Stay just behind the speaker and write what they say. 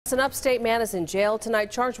An upstate man is in jail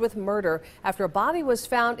tonight charged with murder after a body was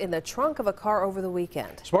found in the trunk of a car over the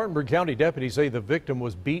weekend. Spartanburg County deputies say the victim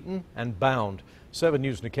was beaten and bound. 7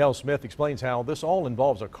 News' Nicole Smith explains how this all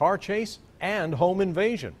involves a car chase and home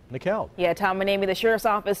invasion. Nicole. Yeah, Tom and Amy, the sheriff's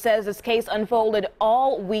office says this case unfolded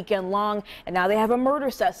all weekend long, and now they have a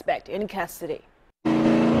murder suspect in custody.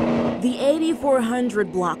 The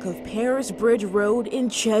 8400 block of Parris Bridge Road in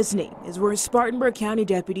Chesney is where Spartanburg County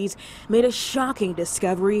deputies made a shocking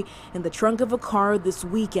discovery in the trunk of a car this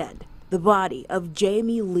weekend. The body of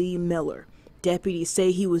Jamie Lee Miller. Deputies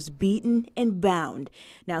say he was beaten and bound.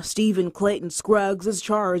 Now Stephen Clayton Scruggs is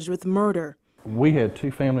charged with murder. We had 2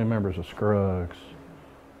 family members of Scruggs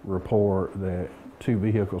report that 2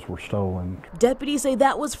 vehicles were stolen. Deputies say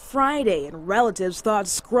that was Friday, and relatives thought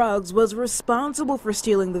Scruggs was responsible for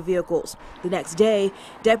stealing the vehicles. The next day,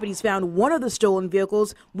 deputies found one of the stolen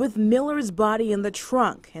vehicles with Miller's body in the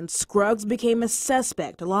trunk, and Scruggs became a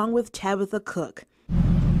suspect along with Tabitha Cook.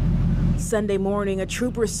 Sunday morning, a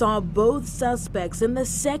trooper saw both suspects in the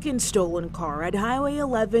second stolen car at Highway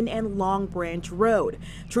 11 and Long Branch Road.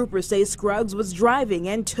 Troopers say Scruggs was driving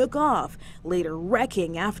and took off, later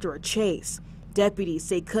wrecking after a chase. Deputies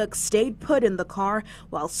say Cook stayed put in the car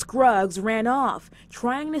while Scruggs ran off,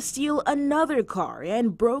 trying to steal another car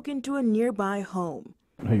and broke into a nearby home.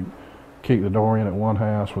 He kicked the door in at one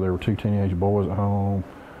house where there were 2 teenage boys at home.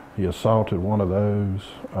 He assaulted one of those.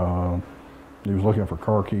 He was looking for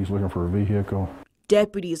car keys, looking for a vehicle.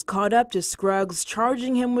 Deputies caught up to Scruggs,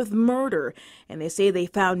 charging him with murder, and they say they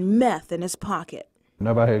found meth in his pocket.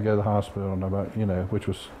 Nobody had to go to the hospital, nobody, which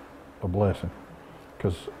was a blessing,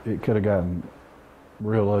 because it could have gotten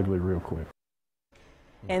real ugly real quick.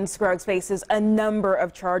 And Scruggs faces a number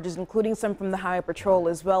of charges, including some from the Highway Patrol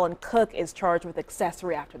as well, and Cook is charged with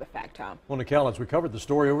accessory after the fact, Tom. Well, Nicole, as we covered the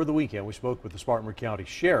story over the weekend, we spoke with the Spartanburg County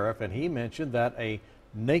Sheriff, and he mentioned that a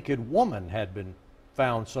naked woman had been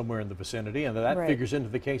found somewhere in the vicinity, and that figures into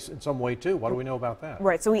the case in some way too. What do we know about that?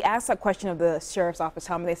 Right, so we asked that question of the sheriff's office,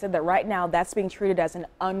 Tom, and they said that right now that's being treated as an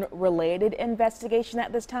unrelated investigation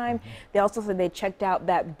at this time. They also said they checked out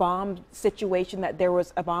that bomb situation, that there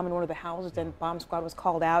was a bomb in one of the houses and bomb squad was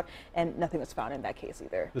called out, and nothing was found in that case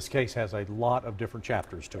either. This case has a lot of different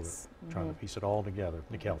chapters to it. Trying to piece it all together.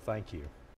 Nicole, thank you.